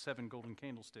hand are the 7 golden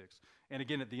candlesticks. And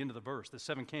again at the end of the verse, the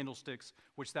 7 candlesticks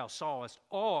which thou sawest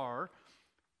are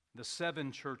the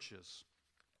 7 churches.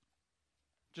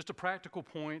 Just a practical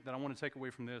point that I want to take away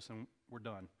from this, and we're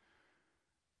done.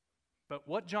 But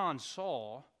what John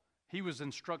saw, he was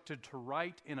instructed to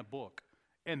write in a book.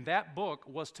 And that book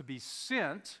was to be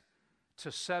sent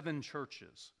to 7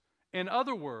 churches. In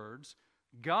other words,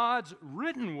 God's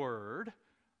written word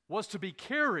was to be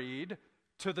carried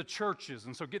to the churches.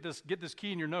 And so get this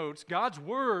key in your notes. God's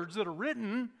words that are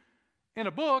written in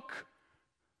a book,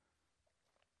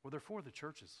 well, they're for the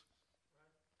churches.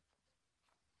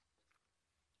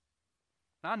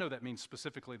 Now, I know that means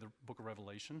specifically the book of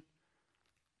Revelation.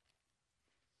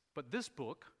 But this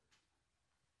book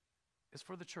is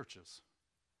for the churches,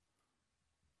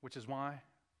 which is why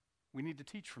we need to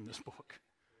teach from this book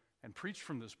and preach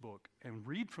from this book and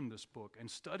read from this book and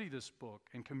study this book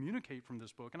and communicate from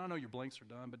this book. And I know your blanks are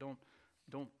done, but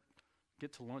don't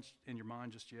get to lunch in your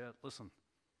mind just yet. Listen.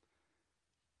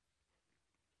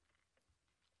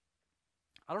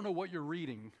 I don't know what you're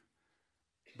reading,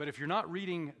 but if you're not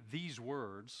reading these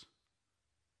words,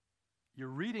 you're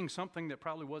reading something that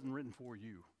probably wasn't written for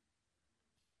you.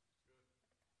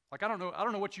 Like, I don't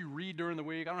know what you read during the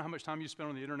week. I don't know how much time you spend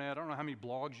on the internet. I don't know how many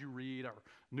blogs you read or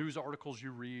news articles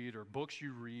you read or books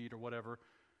you read or whatever.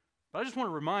 But I just want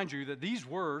to remind you that these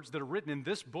words that are written in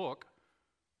this book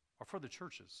are for the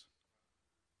churches.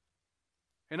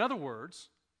 In other words,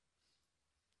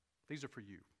 these are for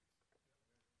you.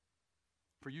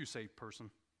 For you, saved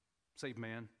person, saved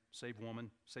man, saved woman,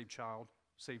 saved child,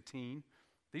 saved teen.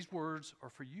 These words are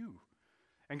for you.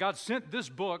 And God sent this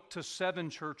book to 7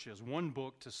 churches, one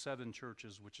book to 7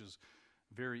 churches, which is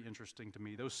very interesting to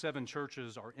me. Those 7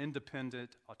 churches are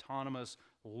independent, autonomous,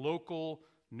 local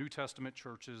New Testament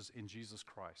churches in Jesus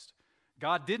Christ.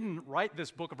 God didn't write this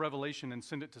book of Revelation and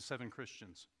send it to 7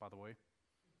 Christians, by the way.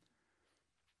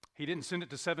 He didn't send it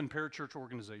to 7 parachurch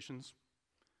organizations.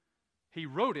 He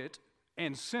wrote it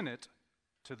and sent it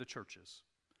to the churches.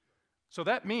 So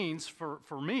that means for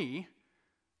me,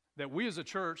 that we as a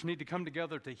church need to come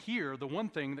together to hear the one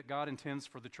thing that God intends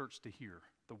for the church to hear,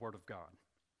 the Word of God.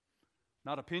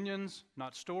 Not opinions,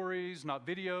 not stories, not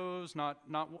videos, not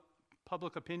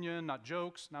public opinion, not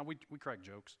jokes. Now, we crack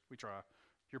jokes. We try.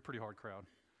 You're a pretty hard crowd.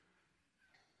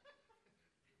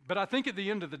 But I think at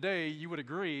the end of the day, you would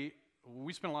agree,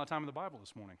 we spent a lot of time in the Bible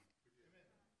this morning.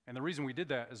 And the reason we did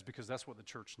that is because that's what the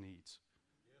church needs.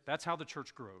 That's how the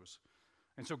church grows.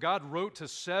 And so God wrote to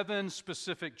 7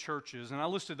 specific churches, and I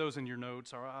listed those in your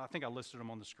notes, or I think I listed them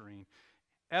on the screen.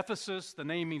 Ephesus, the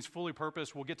name means fully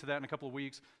purposed. We'll get to that in a couple of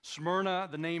weeks. Smyrna,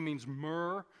 the name means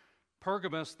myrrh.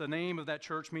 Pergamos, the name of that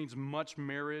church means much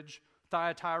marriage.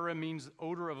 Thyatira means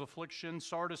odor of affliction.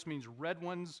 Sardis means red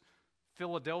ones.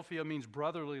 Philadelphia means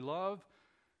brotherly love.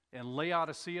 And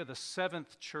Laodicea, the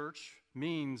 7th church,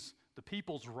 means the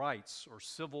people's rights or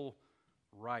civil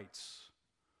rights.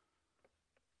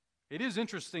 It is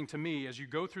interesting to me as you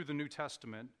go through the New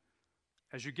Testament,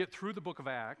 as you get through the book of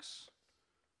Acts,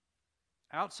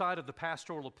 outside of the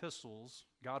pastoral epistles,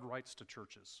 God writes to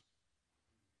churches.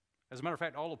 As a matter of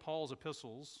fact, all of Paul's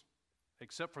epistles,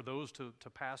 except for those to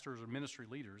pastors or ministry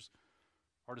leaders,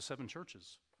 are to 7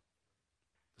 churches.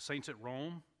 The saints at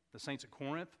Rome, the saints at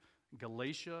Corinth,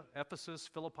 Galatia, Ephesus,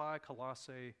 Philippi,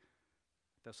 Colossae,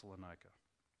 Thessalonica.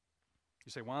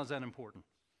 You say, why is that important?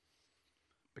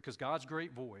 Because God's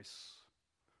great voice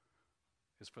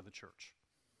is for the church.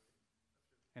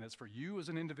 And it's for you as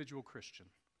an individual Christian.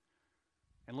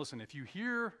 And listen, if you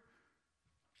hear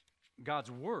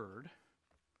God's word,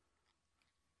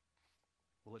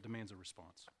 well, it demands a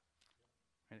response.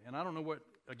 And I don't know what,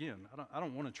 again, I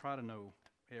don't want to try to know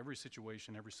every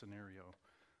situation, every scenario.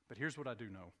 But here's what I do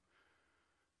know.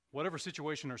 Whatever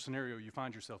situation or scenario you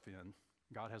find yourself in,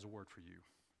 God has a word for you.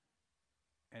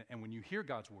 And when you hear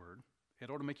God's word, it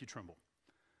ought to make you tremble.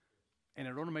 And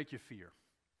it ought to make you fear.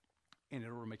 And it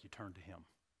ought to make you turn to Him.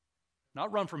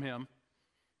 Not run from Him.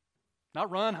 Not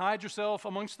run, hide yourself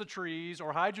amongst the trees,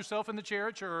 or hide yourself in the chair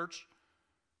at church.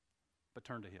 But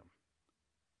turn to Him.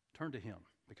 Turn to Him,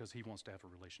 because He wants to have a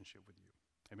relationship with you.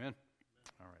 Amen?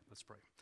 All right, let's pray.